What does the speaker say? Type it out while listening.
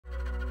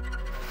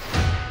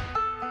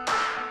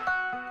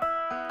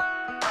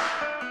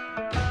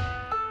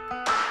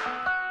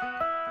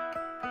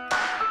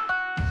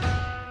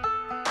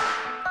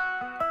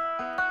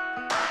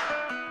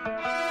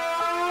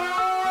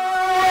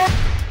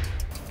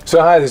So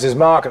hi, this is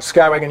Mark at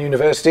Skyway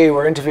University.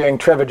 We're interviewing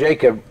Trevor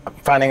Jacob,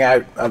 finding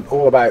out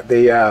all about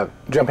the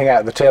jumping out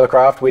of the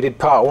Tailorcraft. We did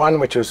part one,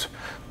 which was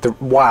the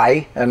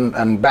why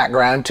and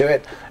background to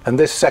it, and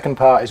this second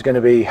part is going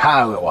to be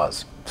how it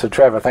was. So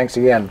Trevor, thanks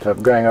again for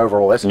going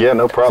over all this. Yeah,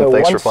 no problem. So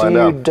Thanks for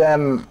flying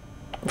down. once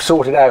you'd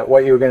sorted out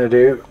what you were going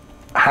to do,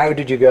 how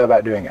did you go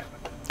about doing it?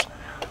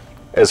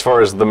 As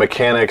far as the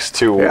mechanics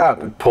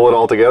to pull it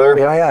all together?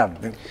 Yeah.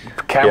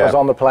 Cameras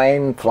on the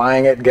plane,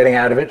 flying it, getting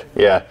out of it.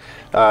 Yeah.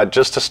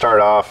 Just to start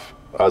off,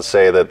 I'd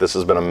say that this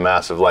has been a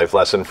massive life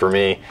lesson for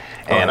me,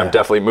 and I'm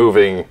definitely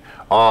moving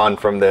on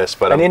from this.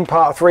 But in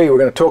part 3, we're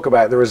going to talk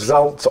about the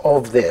results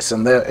of this,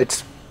 and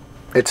it's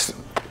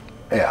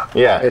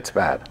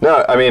bad.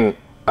 No, I mean,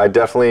 I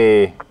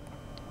definitely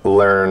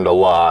learned a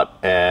lot,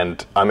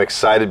 and I'm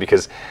excited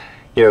because,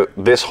 you know,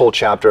 this whole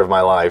chapter of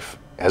my life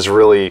has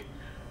really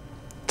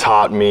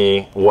taught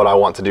me what I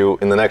want to do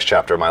in the next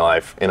chapter of my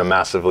life in a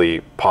massively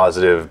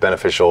positive,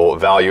 beneficial,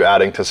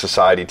 value-adding to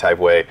society type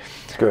way.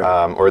 Good.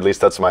 Or at least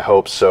that's my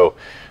hopes. So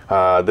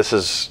this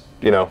is,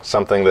 you know,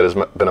 something that has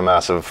been a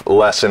massive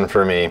lesson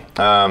for me.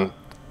 But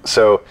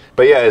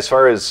yeah, as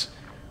far as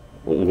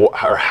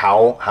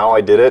how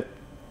I did it,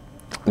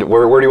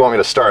 where do you want me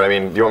to start? I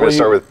mean, do you want me to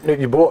start with...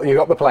 You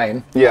got the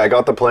plane. Yeah, I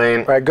got the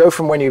plane. Right, go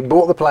from when you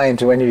bought the plane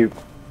to when you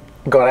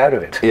got out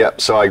of it. Yeah,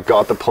 so I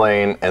got the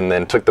plane and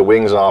then took the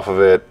wings off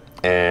of it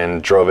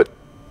and drove it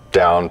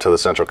down to the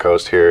Central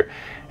Coast here,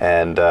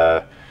 and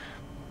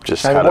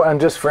just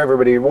and just for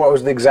everybody, what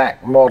was the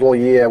exact model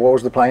year? What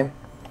was the plane?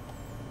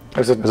 It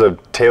was a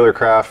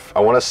Tailorcraft.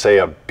 I want to say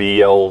a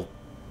BL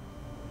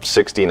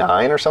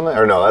 69 or something.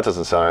 Or no, that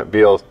doesn't sound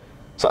right.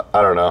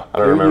 I don't know. I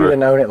don't remember. You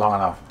didn't own it long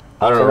enough.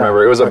 I don't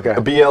remember. It was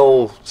a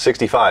BL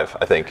 65,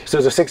 I think. So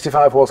there's a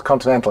 65 horse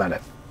Continental in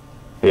it.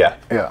 Yeah.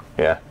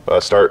 Yeah.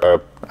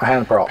 A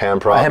hand prop.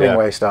 A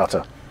Hemingway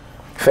starter.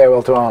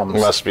 Farewell to arms.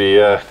 Must be.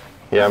 Yeah,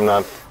 I'm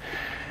not.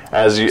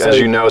 As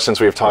you know, since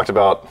we've talked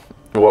about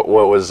what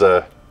was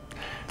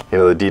you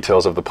know, the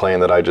details of the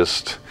plane that I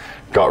just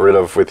got rid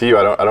of with you.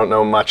 I don't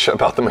know much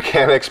about the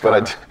mechanics,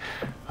 but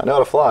I know how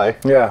to fly.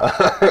 Yeah.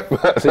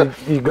 So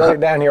you got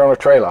it down here on a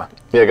trailer.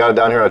 Yeah, got it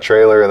down here on a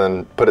trailer and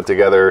then put it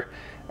together,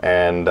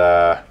 and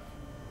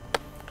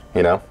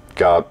you know,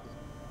 got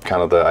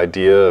kind of the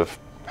idea of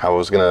how I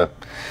was gonna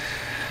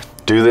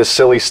do this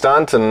silly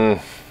stunt, and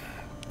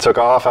took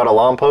off out of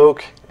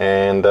Lompoc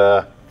and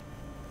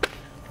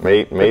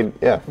made.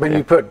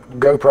 You put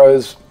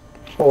GoPros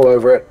all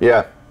over it.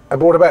 Yeah.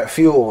 What about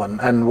fuel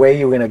and where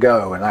you were going to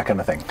go and that kind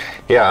of thing?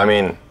 Yeah, I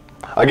mean,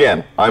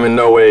 again, I'm in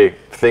no way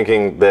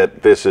thinking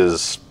that this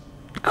is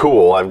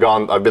cool. I've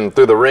been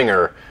through the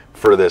ringer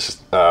for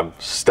this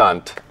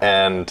stunt,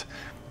 and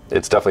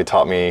it's definitely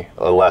taught me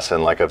a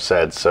lesson, like I've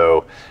said.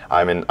 So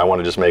I want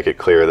to just make it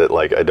clear that,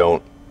 like, I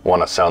don't want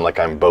to sound like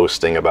I'm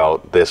boasting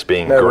about this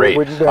being great.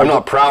 I'm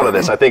not proud of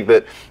this. I think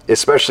that,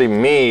 especially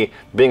me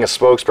being a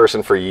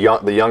spokesperson for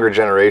the younger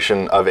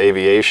generation of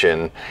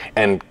aviation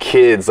and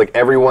kids, like,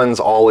 everyone's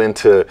all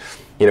into,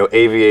 you know,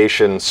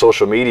 aviation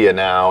social media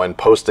now and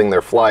posting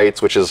their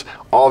flights, which is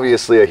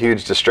obviously a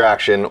huge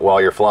distraction while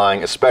you're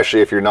flying,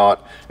 especially if you're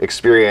not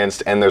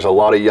experienced. And there's a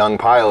lot of young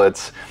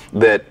pilots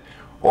that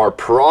are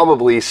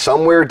probably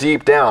somewhere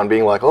deep down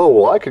being like, oh,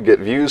 well, I could get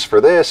views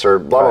for this or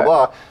blah, blah,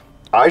 blah.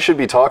 I should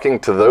be talking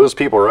to those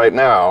people right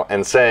now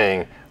and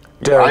saying,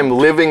 I'm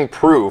living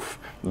proof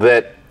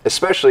that,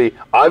 especially,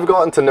 I've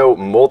gotten to know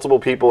multiple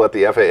people at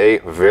the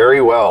FAA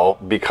very well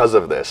because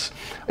of this.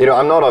 You know,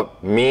 I'm not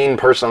a mean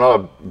person, I'm not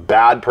a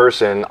bad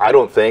person, I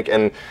don't think,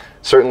 and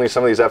certainly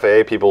some of these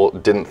FAA people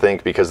didn't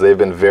think, because they've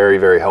been very,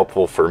 very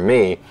helpful for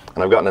me,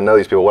 and I've gotten to know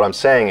these people. What I'm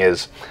saying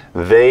is,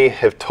 they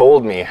have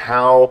told me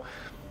how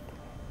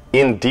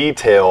in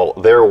detail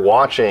they're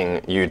watching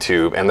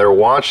YouTube and they're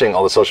watching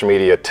all the social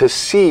media to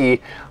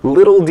see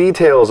little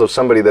details of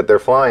somebody that they're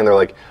flying. They're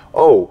like,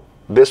 oh,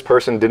 this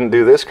person didn't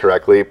do this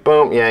correctly,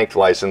 boom, yanked,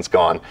 license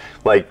gone.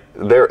 Like,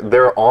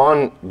 they're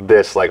on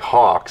this like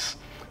hawks.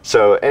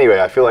 So anyway,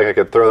 I feel like I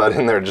could throw that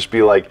in there and just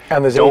be like,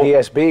 and there's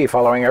ADS-B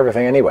following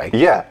everything anyway.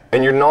 Yeah,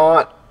 and you're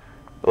not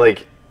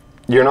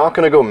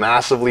going to go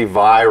massively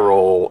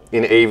viral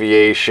in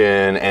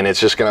aviation and it's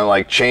just going to,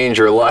 like, change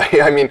your life.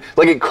 I mean,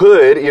 like, it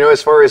could, you know,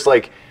 as far as,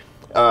 like,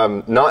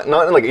 not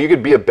like, you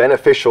could be a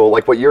beneficial,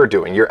 like what you're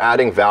doing. You're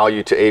adding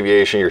value to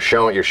aviation, you're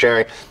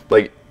sharing.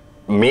 Like,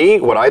 me,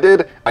 what I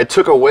did, I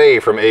took away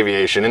from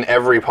aviation in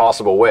every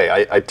possible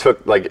way. I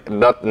took, like,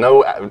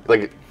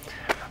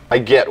 I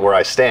get where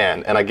I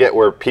stand, and I get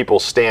where people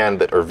stand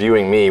that are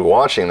viewing me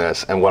watching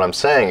this, and what I'm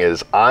saying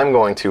is, I'm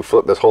going to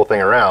flip this whole thing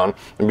around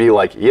and be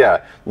like,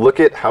 yeah, look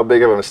at how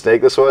big of a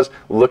mistake this was,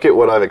 look at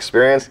what I've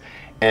experienced,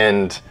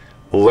 and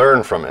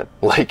learn from it.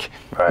 Like,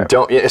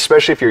 don't,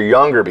 especially if you're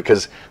younger,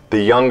 because the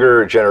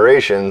younger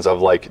generations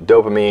of, like,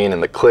 dopamine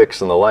and the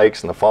clicks and the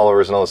likes and the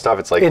followers and all this stuff,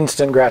 it's like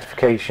instant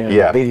gratification,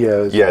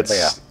 videos.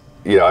 Yeah,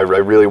 you know, I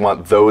really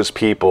want those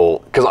people,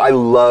 because I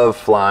love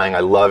flying,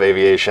 I love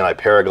aviation, I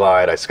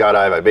paraglide, I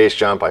skydive, I base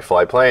jump, I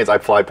fly planes, I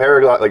fly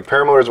paraglide, like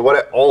paramotors,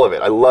 all of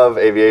it. I love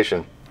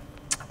aviation,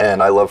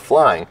 and I love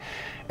flying.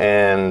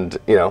 And,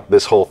 you know,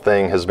 this whole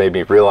thing has made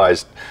me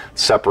realize,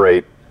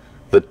 separate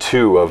the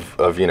two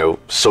of you know,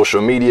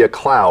 social media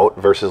clout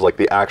versus like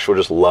the actual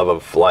just love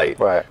of flight.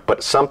 Right.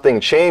 But something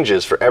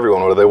changes for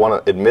everyone, whether they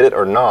want to admit it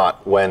or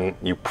not, when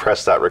you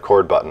press that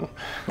record button.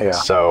 Yeah.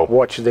 So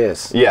watch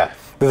this. yeah.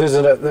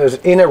 There's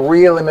in a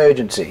real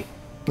emergency,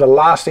 the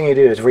last thing you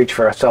do is reach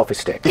for a selfie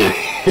stick.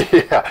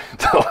 Yeah,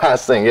 the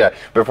last thing, yeah.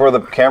 Before the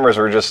cameras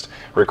were just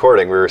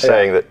recording, we were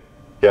saying that,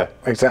 yeah.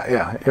 Exactly,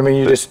 yeah. I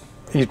mean,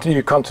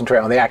 you concentrate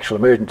on the actual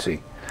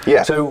emergency.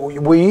 Yeah. So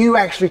were you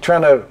actually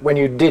trying to, when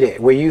you did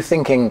it, were you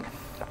thinking,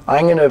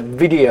 I'm going to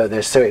video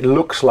this so it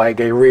looks like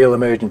a real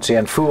emergency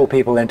and fool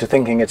people into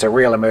thinking it's a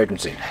real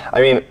emergency?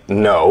 I mean,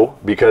 no,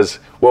 because,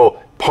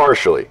 well,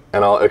 partially,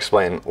 and I'll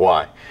explain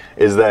why,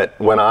 is that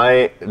when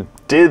I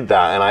did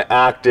that and I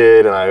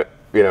acted and I,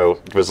 you know,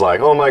 was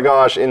like, oh my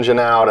gosh, engine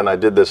out, and I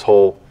did this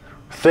whole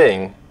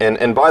thing,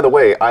 and by the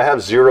way, I have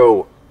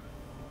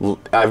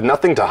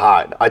nothing to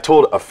hide. I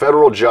told a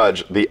federal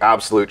judge the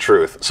absolute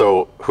truth.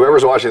 So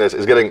whoever's watching this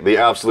is getting the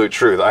absolute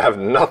truth. I have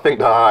nothing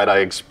to hide. I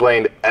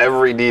explained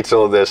every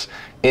detail of this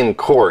in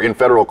court, in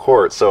federal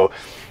court. So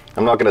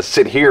I'm not going to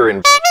sit here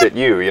and at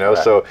you, you know?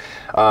 Right.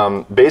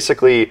 So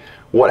basically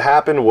what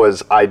happened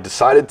was I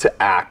decided to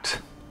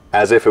act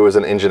as if it was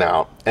an engine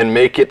out and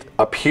make it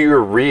appear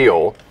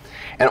real.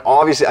 And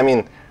obviously, I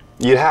mean,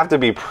 you'd have to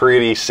be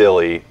pretty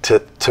silly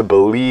to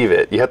believe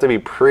it. You have to be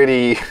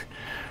pretty...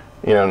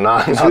 You know,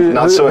 not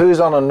so.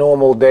 Who's on a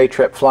normal day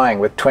trip flying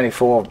with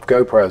 24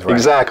 GoPros, right?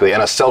 Exactly,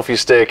 and a selfie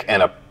stick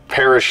and a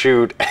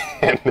parachute,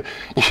 and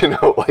you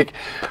know, like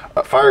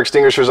fire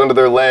extinguishers under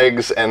their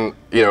legs, and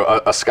you know,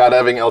 a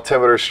skydiving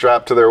altimeter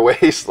strapped to their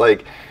waist.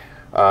 Like,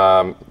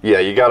 yeah,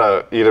 you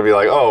gotta be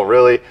like, oh,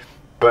 really?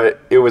 But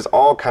it was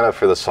all kind of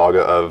for the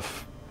saga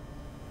of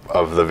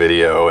the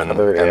video and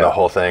the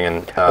whole thing.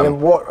 And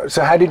then what?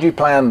 So how did you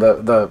plan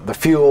the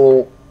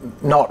fuel?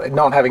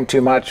 Not having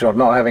too much or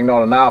not having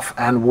not enough,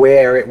 and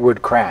where it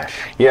would crash.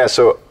 Yeah,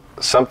 so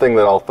something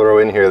that I'll throw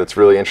in here that's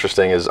really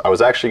interesting is I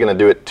was actually going to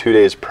do it 2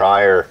 days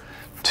prior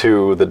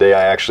to the day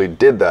I actually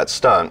did that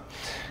stunt,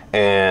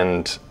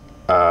 and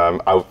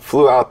I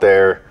flew out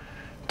there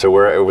to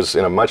where it was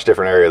in a much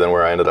different area than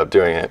where I ended up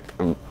doing it.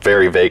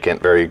 Very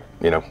vacant, very,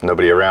 you know,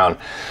 nobody around.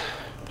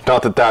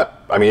 Not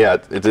that I mean, yeah,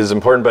 it is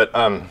important, but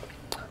and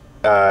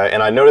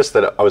I noticed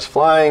that I was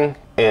flying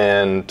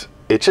and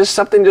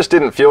something just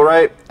didn't feel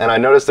right, and I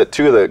noticed that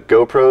 2 of the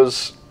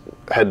GoPros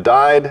had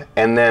died,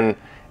 and then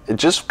it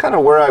just kind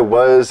of where I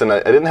was, and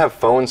I didn't have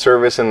phone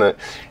service, and it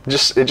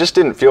just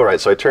didn't feel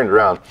right, so I turned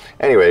around.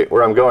 Anyway,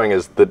 where I'm going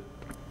is that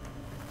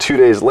 2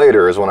 days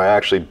later is when I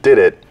actually did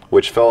it,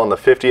 which fell on the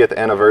 50th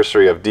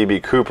anniversary of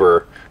DB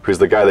Cooper, who's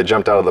the guy that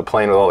jumped out of the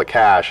plane with all the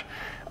cash.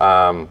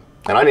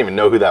 And I didn't even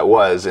know who that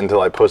was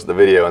until I posted the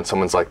video, and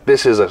someone's like,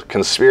 this is a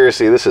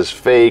conspiracy, this is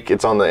fake,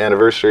 it's on the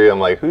anniversary. I'm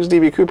like, who's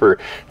DB Cooper?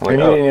 I'm like,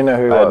 you didn't even know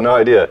who he was. I had no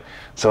idea.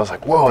 So I was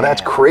like, whoa,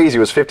 that's crazy. It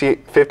was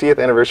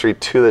 50th anniversary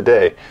to the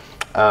day.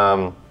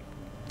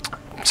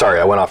 Sorry,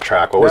 I went off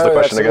track. What was the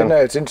question again? No,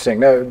 it's interesting.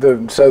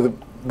 No, so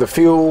the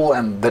fuel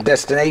and the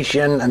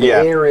destination and the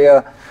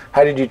area,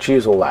 how did you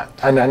choose all that?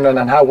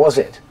 And how was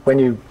it when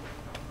you...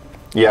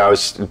 Yeah, I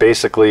was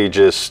basically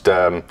just,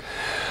 all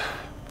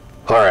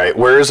right,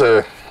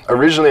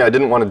 originally I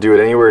didn't want to do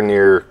it anywhere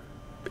near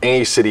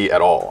any city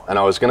at all, and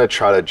I was going to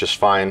try to just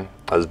find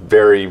a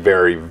very,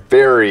 very,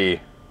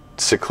 very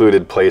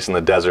secluded place in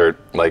the desert,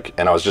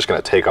 and I was just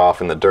going to take off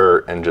in the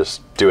dirt and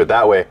just do it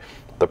that way.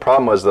 The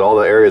problem was that all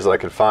the areas that I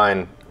could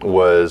find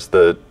was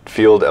the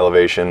field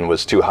elevation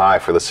was too high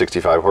for the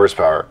 65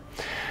 horsepower.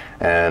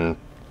 And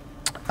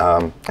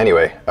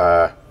anyway,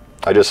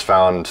 I just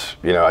found,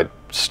 you know, I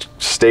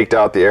staked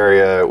out the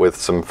area with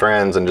some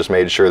friends and just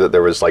made sure that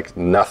there was like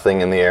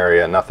nothing in the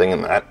area, nothing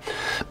in that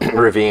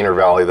ravine or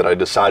valley, that I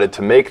decided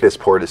to make this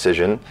poor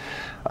decision.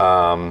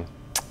 And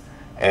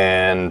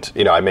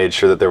you know, I made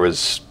sure that there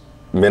was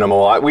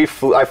minimal. I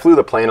flew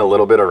the plane a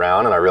little bit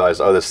around, and I realized,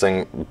 oh, this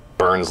thing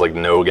burns like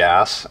no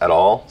gas at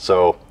all.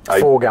 So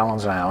 4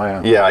 gallons an hour.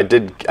 Yeah. Yeah, I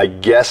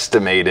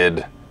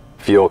guesstimated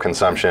fuel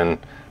consumption,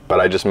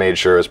 but I just made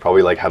sure it was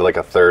probably had like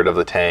a third of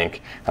the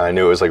tank. And I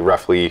knew it was like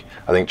roughly,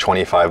 I think,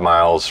 25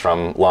 miles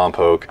from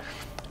Lompoc,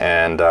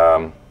 and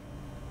I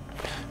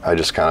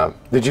just kind of...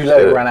 Did you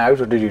let it run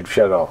out, or did you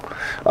shut it off?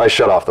 I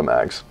shut off the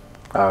mags.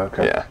 Oh,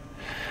 okay. Yeah.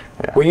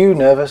 Were you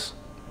nervous?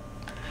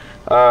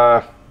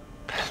 The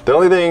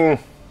only thing,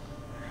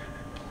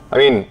 I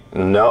mean,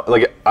 no,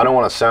 I don't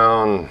want to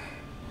sound...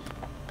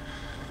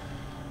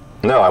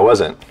 No, I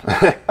wasn't.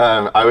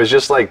 I was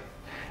just like,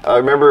 I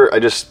remember I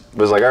just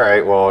was like, all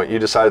right, well, you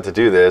decided to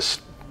do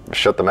this,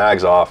 shut the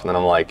mags off, and then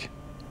I'm like,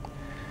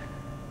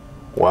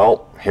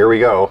 well, here we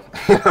go.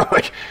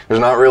 There's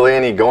not really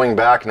any going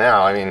back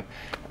now. I mean,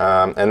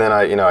 and then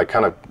I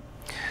kind of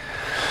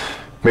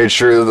made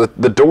sure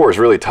that the door is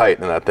really tight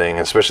in that thing,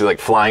 especially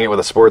flying it with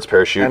a sports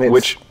parachute,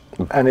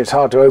 and it's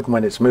hard to open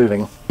when it's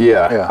moving.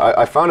 Yeah.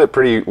 I found it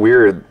pretty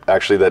weird,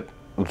 actually,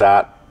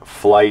 that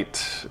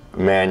flight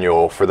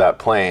manual for that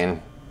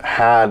plane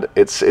had,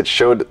 it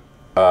showed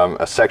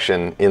a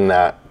section in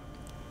that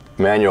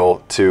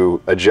manual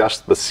to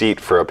adjust the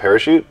seat for a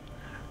parachute.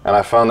 And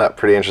I found that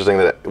pretty interesting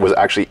that it was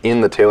actually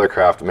in the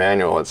Taylorcraft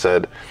manual. It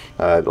said,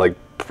 like,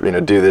 you know,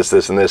 do this,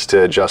 this, and this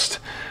to adjust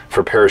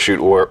for parachute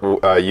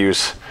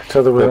use.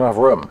 So there was enough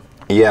room.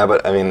 Yeah,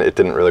 but I mean, it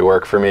didn't really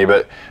work for me.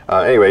 But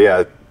anyway,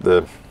 yeah.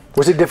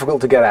 Was it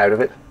difficult to get out of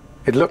it?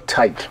 It looked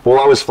tight. Well,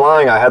 I was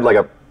flying. I had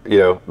like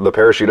the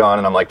parachute on,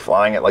 and I'm like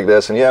flying it like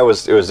this, and yeah, it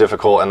was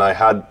difficult. And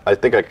I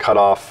think I cut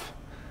off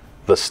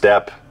the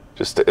step.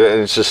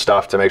 It's just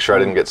stuff to make sure I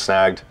didn't get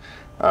snagged.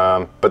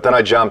 But then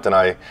I jumped,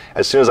 and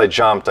as soon as I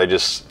jumped, I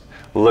just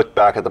looked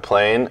back at the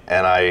plane,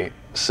 and I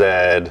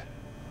said,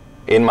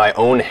 in my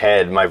own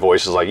head, my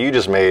voice is like, you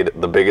just made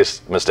the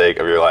biggest mistake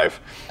of your life.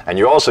 And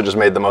you also just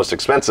made the most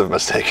expensive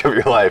mistake of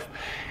your life.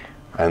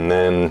 And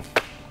then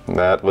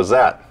that was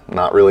that.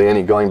 Not really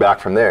any going back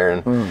from there.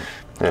 And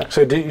yeah.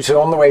 So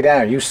on the way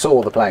down, you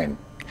saw the plane?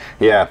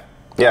 Yeah.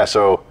 Yeah,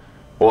 so,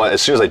 well,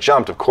 as soon as I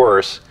jumped, of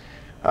course.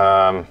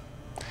 And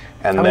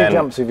How many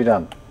jumps have you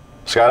done?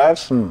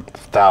 Skydives?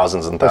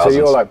 Thousands and thousands. So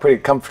you're like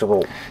pretty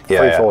comfortable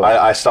free falling.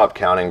 I stopped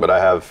counting, but I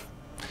have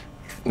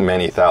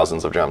many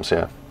thousands of jumps,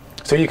 yeah.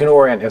 So you can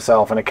orient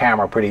yourself and a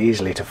camera pretty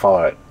easily to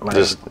follow it.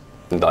 Just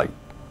like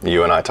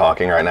you and I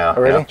talking right now.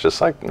 Oh, really? You know,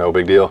 just like no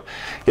big deal.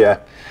 Yeah.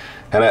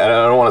 And I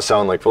don't want to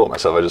sound like full of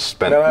myself. I just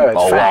spent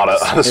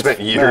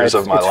years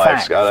of my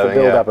life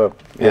skydiving.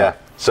 Yeah.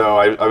 So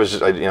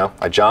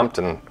I jumped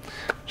and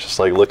just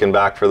like looking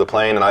back for the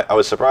plane, and I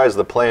was surprised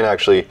the plane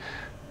actually.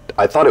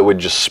 I thought it would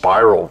just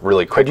spiral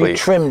really quickly. But you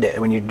trimmed it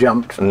when you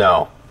jumped?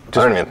 No. I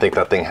don't even think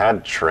that thing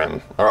had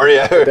trim. Or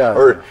I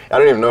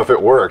don't even know if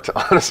it worked,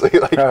 honestly.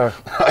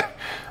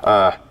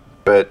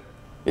 But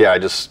yeah, I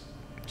just,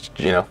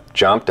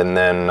 jumped, and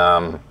then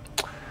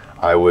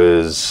I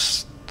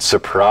was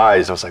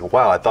surprised. I was like,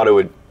 wow, I thought it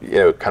would,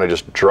 kind of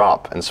just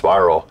drop and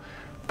spiral.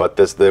 But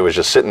it was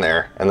just sitting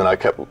there, and then I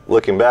kept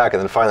looking back,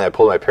 and then finally I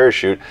pulled my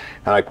parachute,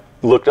 and I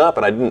looked up,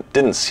 and I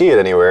didn't see it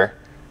anywhere.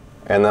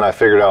 And then I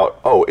figured out,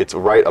 oh, it's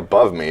right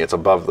above me. It's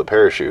above the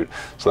parachute.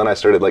 So then I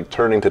started like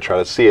turning to try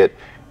to see it,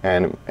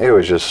 and it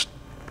was just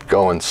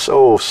going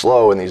so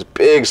slow in these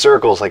big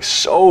circles, like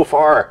so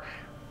far.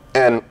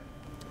 And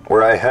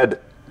where I had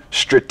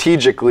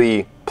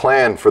strategically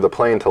planned for the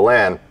plane to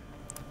land,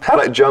 had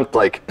I jumped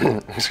like,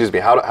 excuse me,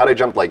 had I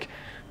jumped like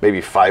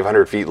maybe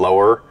 500 feet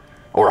lower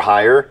or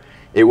higher,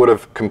 it would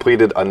have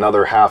completed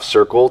another half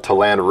circle to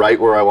land right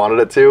where I wanted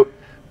it to,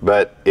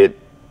 but it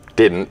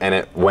didn't, and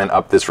it went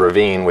up this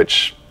ravine,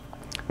 which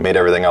made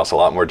everything else a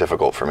lot more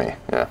difficult for me.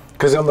 Yeah.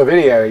 Because on the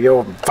video,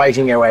 you're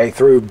fighting your way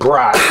through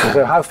brush.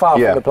 So how far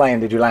from the plane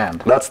did you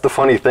land? That's the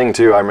funny thing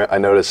too. I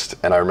noticed,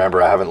 and I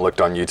remember I haven't looked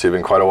on YouTube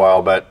in quite a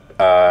while, but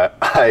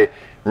I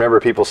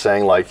remember people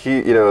saying like,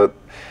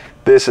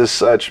 this is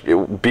such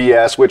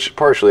BS, which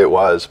partially it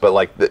was, but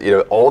like,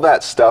 all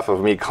that stuff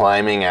of me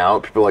climbing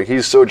out, people like,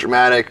 he's so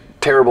dramatic,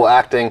 terrible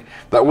acting,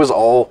 that was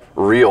all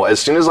real. As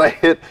soon as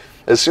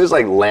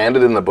I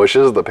landed in the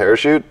bushes of the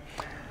parachute,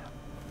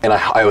 and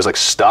I was like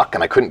stuck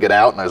and I couldn't get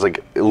out, and I was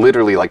like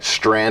literally like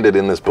stranded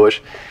in this bush,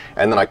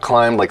 and then I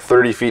climbed like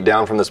 30 feet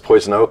down from this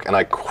poison oak, and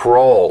I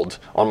crawled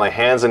on my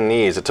hands and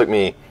knees. It took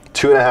me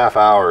 2.5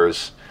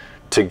 hours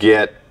to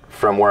get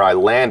from where I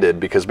landed,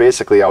 because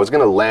basically I was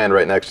going to land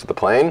right next to the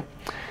plane,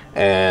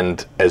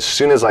 and as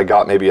soon as I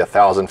got maybe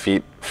 1,000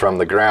 feet from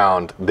the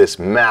ground, this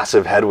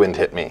massive headwind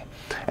hit me,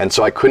 and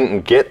so I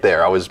couldn't get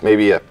there. I was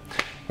maybe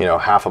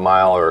half a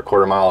mile or a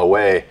quarter mile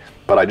away,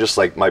 but I just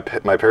like my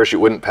parachute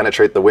wouldn't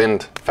penetrate the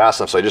wind fast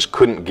enough, so I just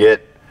couldn't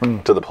get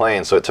to the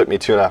plane. So it took me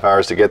 2.5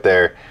 hours to get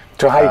there.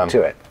 To hike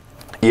to it.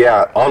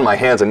 Yeah, on my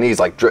hands and knees,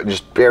 like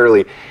just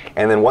barely.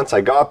 And then once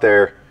I got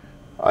there,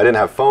 I didn't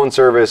have phone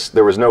service.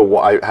 There was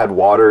I had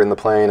water in the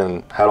plane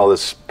and had all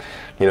this,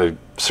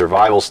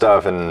 survival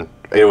stuff, and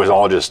it was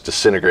all just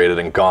disintegrated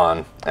and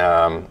gone.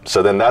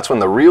 So then that's when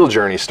the real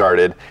journey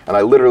started, and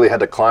I literally had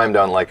to climb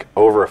down like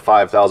over a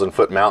 5,000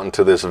 foot mountain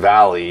to this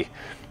valley,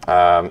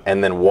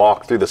 and then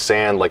walk through the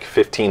sand like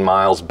 15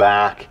 miles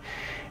back.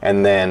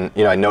 And then,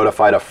 I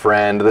notified a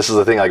friend. This is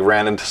the thing, I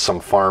ran into some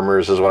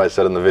farmers, is what I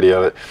said in the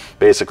video.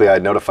 Basically, I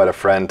notified a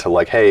friend to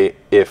like, hey,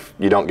 if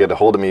you don't get a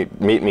hold of me,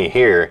 meet me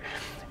here.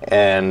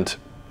 And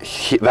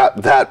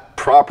that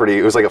property,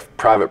 it was like a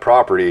private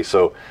property.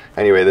 So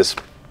anyway,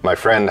 my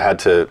friend had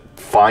to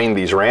find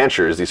these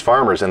ranchers, these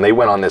farmers, and they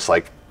went on this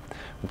like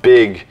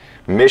big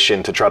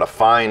mission to try to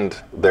find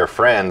their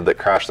friend that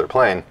crashed their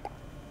plane.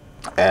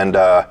 And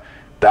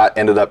that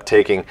ended up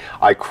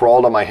I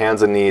crawled on my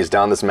hands and knees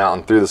down this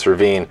mountain through this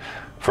ravine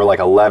for like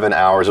 11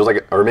 hours. It was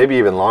like, or maybe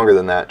even longer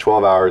than that,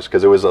 12 hours,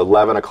 because it was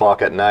 11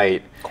 o'clock at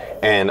night.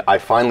 And I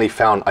finally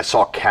I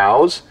saw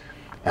cows,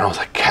 and I was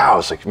like,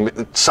 cows, like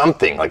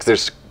something, like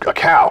there's a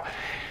cow.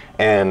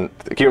 And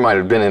keep in mind,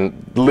 it had been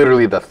in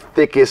literally the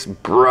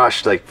thickest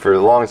brush like for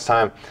the longest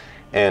time.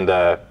 And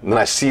then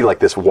I see like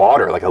this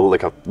water, like a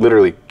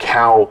literally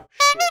cow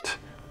shit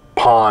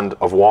pond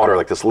of water,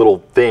 like this little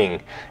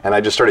thing, and I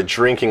just started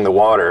drinking the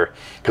water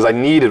because I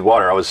needed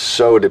water. I was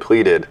so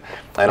depleted,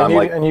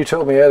 and you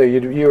told me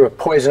earlier you were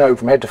poison oak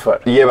from head to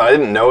foot. Yeah, but I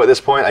didn't know at this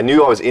point. I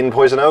knew I was in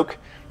poison oak,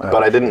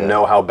 but I didn't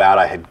know how bad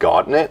I had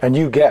gotten it. And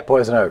you get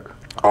poison oak?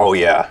 Oh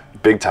yeah,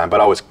 big time.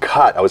 But I was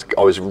cut. I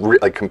was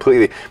like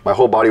completely. My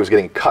whole body was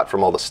getting cut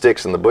from all the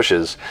sticks and the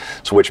bushes,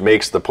 so which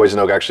makes the poison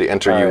oak actually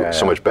enter you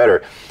so much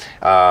better.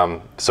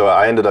 So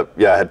I ended up,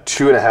 I had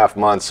 2.5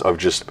 months of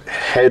just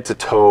head to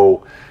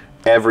toe,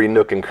 every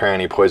nook and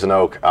cranny poison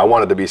oak. I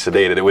wanted to be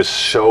sedated. It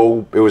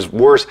was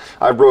worse.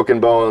 I've broken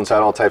bones, had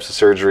all types of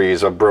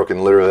surgeries. I've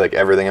broken literally like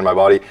everything in my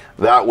body.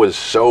 That was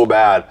so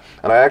bad.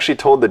 And I actually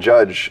told the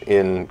judge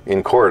in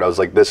court, I was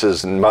like, this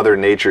is Mother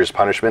Nature's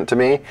punishment to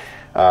me.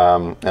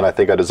 And I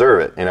think I deserve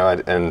it, you know.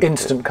 And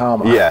instant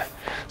karma. Yeah.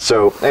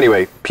 So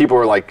anyway, people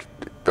were like,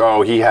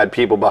 oh, he had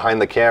people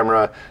behind the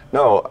camera.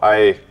 No,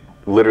 I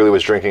literally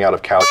was drinking out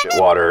of cow shit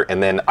water.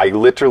 And then I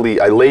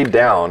laid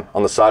down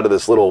on the side of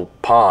this little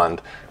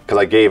pond because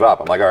I gave up.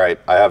 I'm like, all right,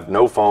 I have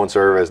no phone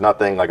service,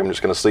 nothing. Like, I'm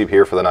just going to sleep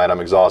here for the night. I'm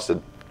exhausted.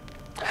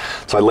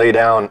 So I lay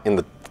down in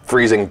the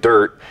freezing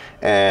dirt,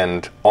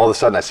 and all of a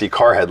sudden I see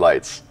car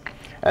headlights.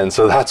 And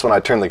so that's when I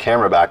turned the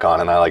camera back on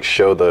and I like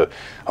show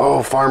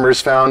oh, farmers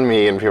found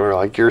me, and people were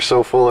like, you're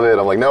so full of it.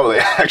 I'm like, no, they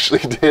actually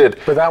did.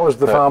 But that was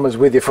the farmers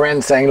with your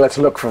friends saying, let's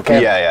look for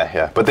Kevin.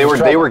 Yeah. But they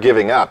were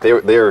giving up. They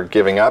were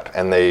giving up,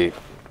 and they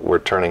were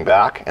turning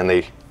back, and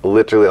they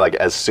literally, like,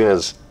 as soon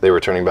as they were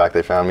turning back,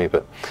 they found me.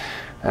 But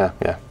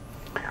yeah.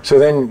 So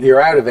then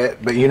you're out of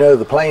it, but you know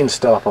the plane's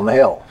still up on the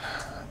hill.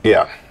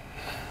 Yeah.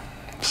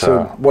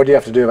 So what do you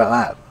have to do about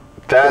that?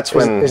 That's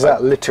is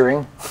that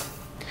littering?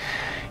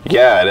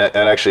 Yeah, it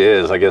actually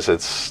is. I guess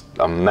it's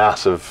a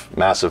massive,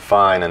 massive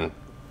fine. And,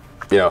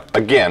 you know,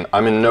 again,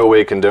 I'm in no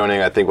way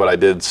condoning. I think what I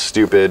did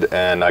stupid,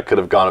 and I could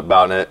have gone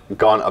about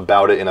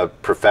it in a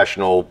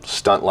professional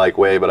stunt-like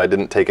way, but I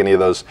didn't take any of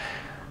those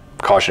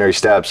cautionary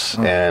steps,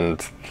 and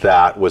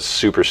that was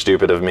super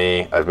stupid of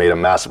me. I've made a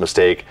massive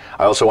mistake.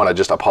 I also want to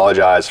just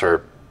apologize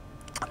for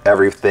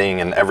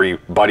everything and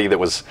everybody that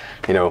was,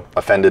 you know,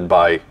 offended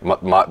by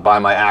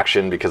my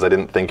action, because I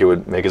didn't think it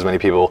would make as many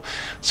people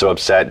so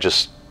upset.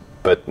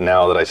 But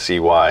now that I see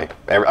why,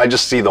 I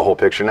just see the whole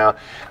picture now.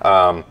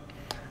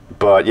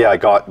 But yeah, I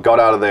got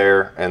out of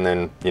there, and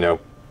then, you know,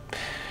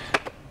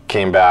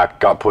 came back,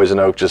 got poison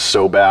oak just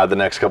so bad the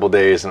next couple of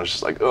days, and I was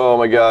just like, oh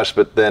my gosh.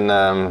 But then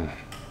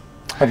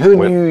and who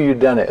knew you'd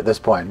done it at this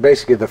point?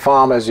 Basically the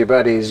farmers, your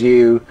buddies,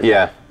 you.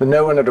 Yeah. But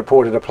no one had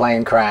reported a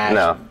plane crash.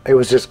 No. It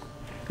was just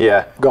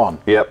gone.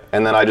 Yep.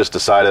 And then I just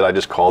decided, I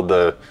just called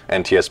the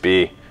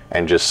NTSB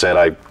and just said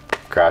I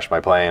crashed my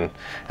plane.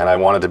 And I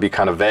wanted to be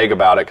kind of vague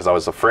about it because I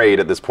was afraid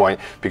at this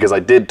point, because I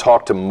did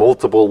talk to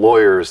multiple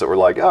lawyers that were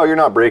like, oh, you're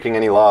not breaking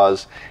any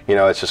laws. You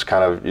know, it's just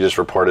kind of, you just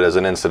report it as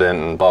an incident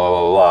and blah, blah,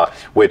 blah, blah.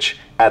 Which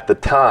at the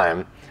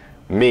time,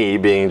 me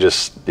being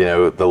just, you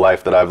know, the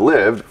life that I've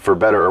lived, for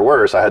better or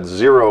worse, I had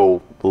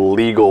zero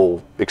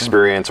legal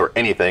experience or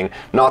anything.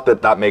 Not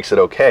that that makes it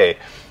okay,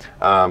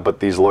 but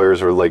these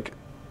lawyers were like,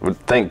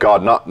 thank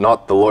God,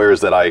 not the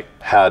lawyers that I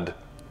had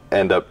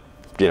end up,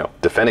 you know,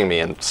 defending me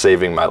and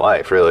saving my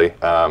life, really.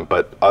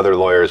 But other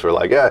lawyers were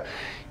like, yeah,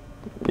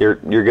 you're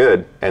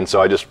good. And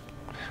so I just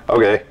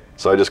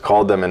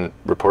called them and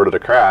reported a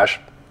crash,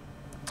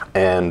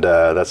 and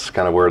that's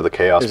kind of where the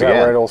chaos began. Is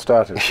that where it all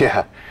started?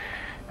 Yeah.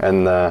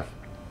 And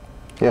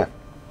yeah.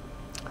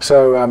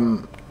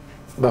 So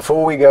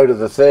before we go to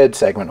the third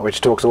segment,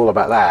 which talks all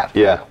about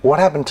that, what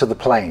happened to the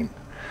plane?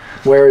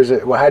 Where is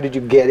it? Well, how did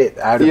you get it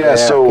out of there?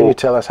 So, can you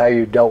tell us how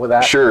you dealt with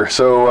that? Sure.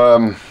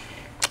 So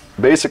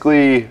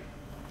basically,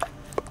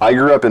 I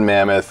grew up in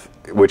Mammoth,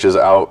 which is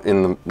out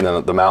in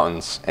the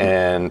mountains,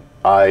 and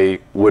I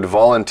would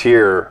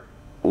volunteer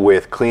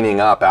with cleaning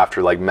up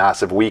after like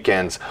massive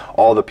weekends.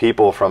 All the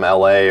people from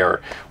LA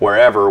or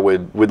wherever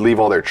would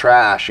leave all their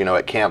trash, you know,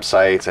 at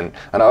campsites, and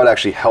I would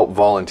actually help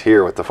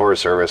volunteer with the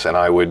Forest Service, and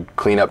I would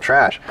clean up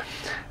trash.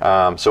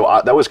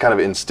 So that was kind of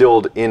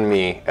instilled in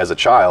me as a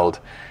child.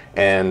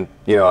 And,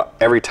 you know,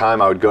 every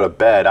time I would go to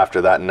bed after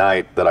that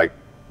night that I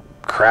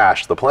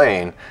crashed the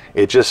plane,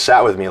 it just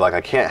sat with me like,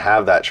 I can't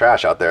have that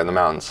trash out there in the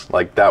mountains.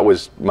 Like, that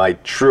was my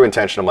true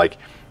intention. I'm like,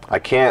 I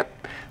can't.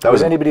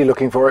 Was anybody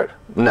looking for it?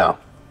 No.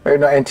 Or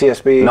not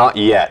NTSB? Not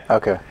yet.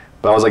 Okay.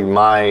 But I was like,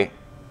 my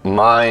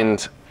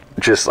mind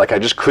just, like, I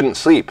just couldn't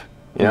sleep.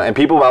 You know, and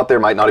people out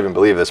there might not even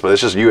believe this, but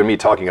it's just you and me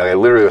talking. Like, I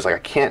literally was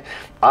like,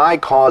 I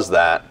caused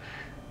that.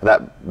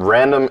 That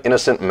random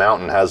innocent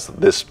mountain has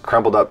this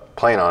crumpled up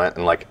plane on it,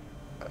 and like,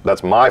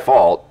 that's my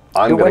fault.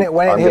 When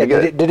it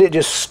hit, did it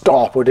just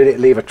stop, or did it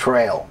leave a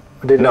trail?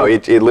 No,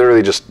 it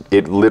literally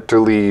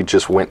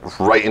just went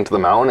right into the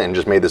mountain and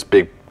just made this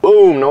big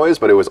boom noise,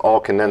 but it was all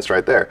condensed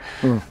right there.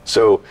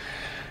 So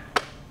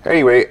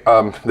anyway,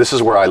 this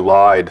is where I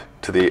lied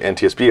to the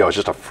NTSB. I was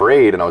just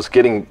afraid, and I was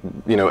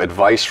getting, you know,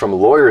 advice from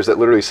lawyers that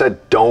literally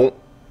said, don't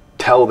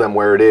tell them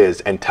where it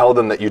is, and tell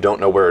them that you don't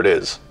know where it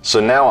is. So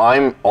now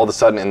I'm all of a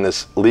sudden in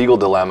this legal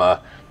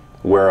dilemma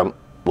where I'm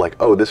like,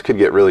 oh, this could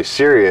get really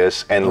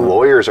serious, and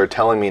lawyers are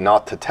telling me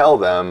not to tell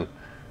them.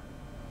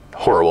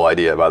 Horrible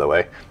idea, by the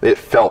way. It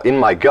felt in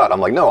my gut. I'm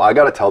like, no, I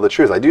got to tell the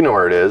truth. I do know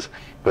where it is.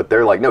 But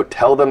they're like, no,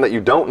 tell them that you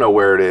don't know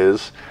where it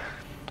is.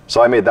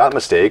 So I made that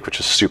mistake, which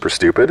is super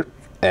stupid.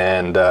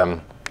 And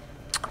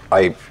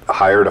I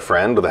hired a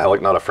friend with a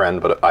not a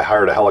friend, but I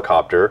hired a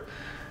helicopter,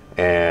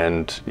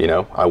 and you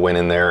know, I went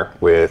in there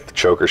with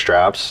choker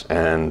straps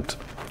and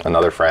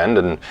another friend,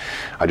 and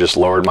I just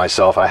lowered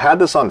myself. I had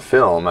this on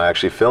film. I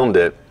actually filmed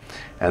it,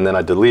 and then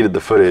I deleted the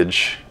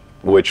footage,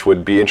 which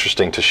would be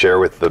interesting to share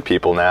with the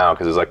people now,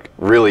 because it's like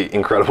really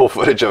incredible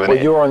footage of it.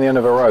 Well, you were on the end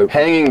of a rope.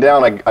 Hanging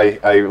down, I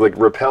like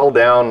rappelled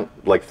down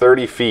like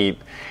 30 feet.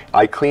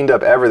 I cleaned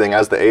up everything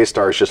as the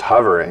A-Star is just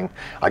hovering.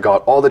 I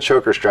got all the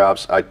choker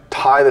straps. I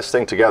tie this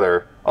thing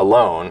together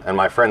alone, and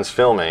my friend's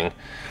filming,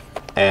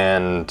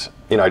 and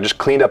you know, I just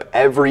cleaned up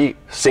every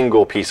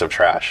single piece of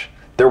trash.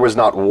 There was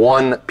not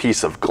one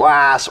piece of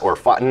glass or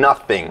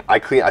nothing. I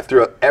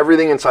threw out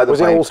everything inside the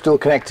plane. Was it all still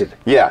connected?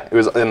 Yeah, it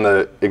was in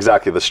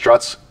the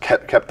struts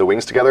kept the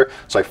wings together.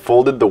 So I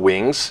folded the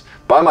wings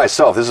by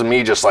myself. This is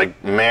me just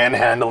like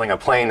manhandling a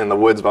plane in the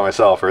woods by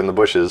myself or in the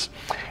bushes.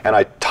 And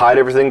I tied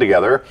everything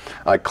together.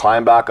 I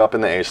climbed back up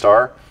in the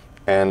A-Star,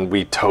 and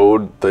we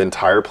towed the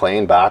entire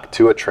plane back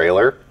to a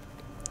trailer,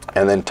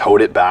 and then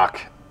towed it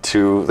back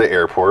to the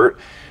airport.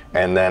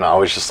 And then I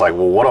was just like,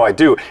 well, what do I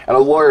do? And a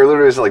lawyer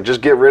literally was like,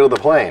 just get rid of the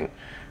plane.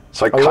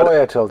 So I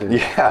lawyer told you?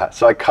 Yeah,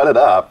 so I cut it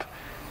up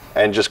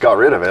and just got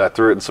rid of it. I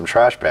threw it in some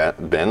trash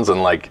bins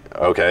and like,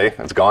 okay,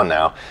 it's gone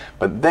now.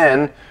 But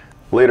then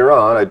later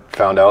on, I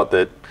found out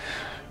that,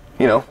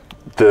 you know,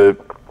 the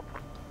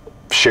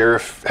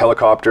sheriff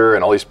helicopter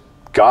and all these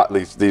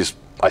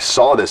I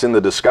saw this in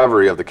the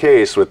discovery of the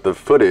case with the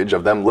footage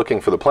of them looking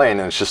for the plane,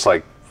 and it's just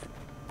like,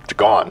 it's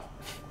gone,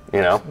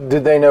 you know?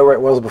 Did they know where it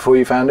was before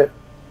you found it?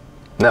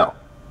 No.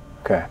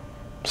 Okay.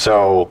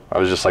 So I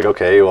was just like,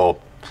 okay,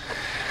 well,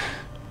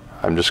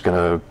 I'm just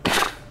gonna,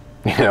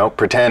 you know,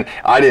 pretend.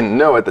 I didn't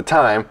know at the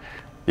time,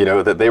 you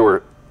know, that they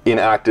were in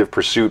active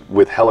pursuit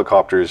with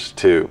helicopters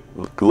to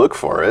look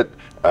for it,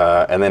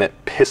 and then it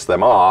pissed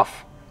them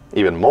off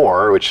even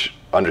more, which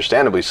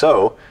understandably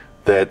so,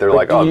 that they're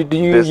like, oh,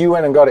 you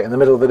went and got it in the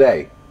middle of the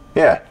day?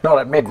 Yeah. Not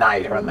at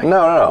midnight or anything?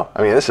 No.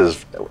 I mean, this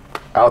is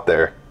out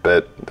there,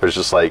 but there's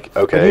just like,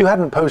 okay. But you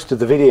hadn't posted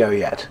the video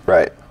yet.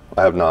 Right.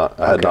 I have not.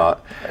 I had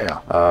not.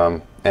 Yeah.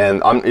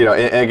 And I'm, you know,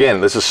 and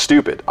again, this is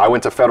stupid. I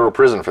went to federal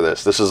prison for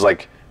this. This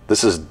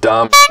is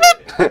dumb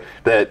shit.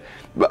 That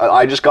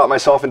I just got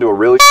myself into a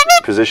really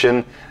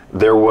position.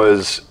 There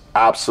was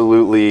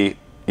absolutely,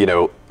 you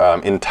know,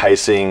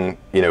 enticing,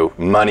 you know,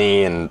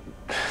 money and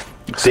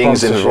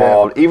things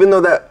involved. Even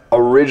though that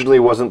originally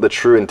wasn't the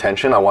true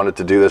intention, I wanted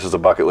to do this as a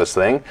bucket list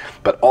thing.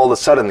 But all of a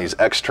sudden, these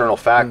external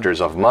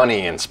factors of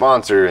money and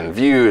sponsor and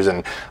views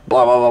and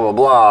blah blah blah blah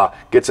blah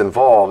gets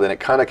involved, and it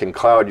kind of can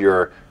cloud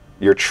your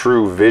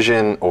true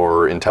vision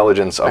or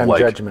intelligence of, and like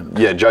judgment.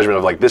 Yeah, judgment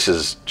of like, this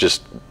is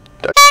just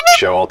a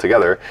show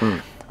altogether.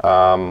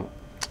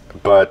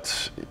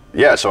 But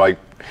yeah, so I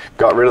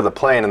got rid of the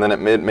plane, and then it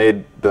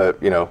made the,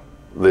 you know,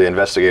 the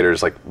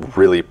investigators like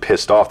really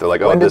pissed off. They're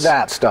like, oh, when did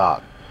that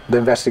start? The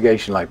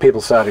investigation, like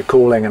people started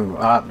calling, and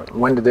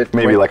when did it?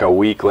 Maybe like a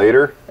week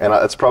later, and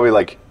it's probably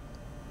like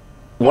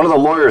one of the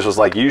lawyers was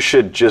like, you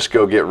should just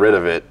go get rid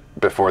of it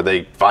before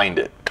they find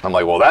it. I'm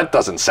like, well, that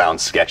doesn't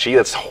sound sketchy.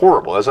 That's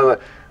horrible. That's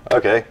not,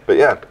 okay, but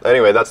yeah.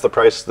 Anyway, that's the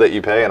price that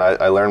you pay, and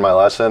I learned my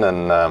lesson,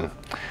 and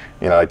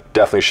you know, I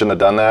definitely shouldn't have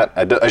done that.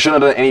 I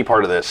shouldn't have done any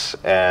part of this,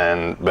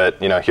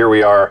 but you know, here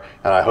we are,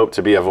 and I hope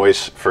to be a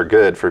voice for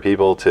good for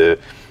people to.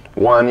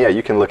 One, yeah,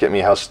 you can look at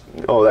me,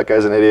 oh, that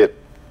guy's an idiot.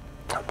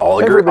 I'll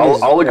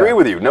agree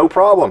with you, no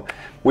problem.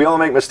 We all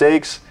make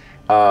mistakes.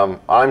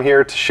 I'm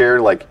here to share,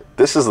 like,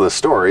 this is the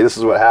story, this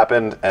is what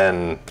happened,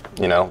 and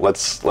you know,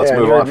 let's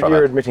move on from it.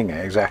 You're admitting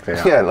it, exactly.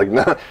 Yeah, like,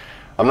 no,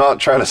 I'm not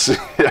trying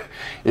to.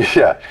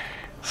 Yeah,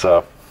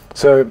 so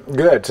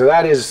good. So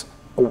that is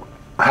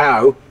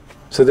how.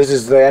 So this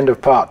is the end of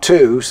part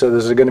 2. So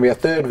there's going to be a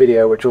third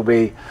video, which will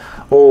be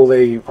all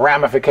the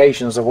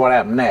ramifications of what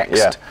happened next.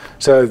 Yeah.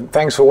 So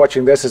thanks for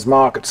watching. This is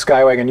Mark at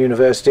Skywagon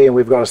University, and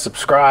we've got a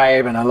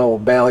subscribe and a little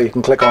bell you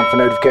can click on for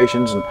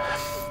notifications. And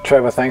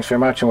Trevor, thanks very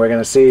much, and we're going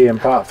to see you in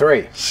part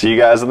 3. See you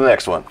guys in the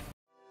next one.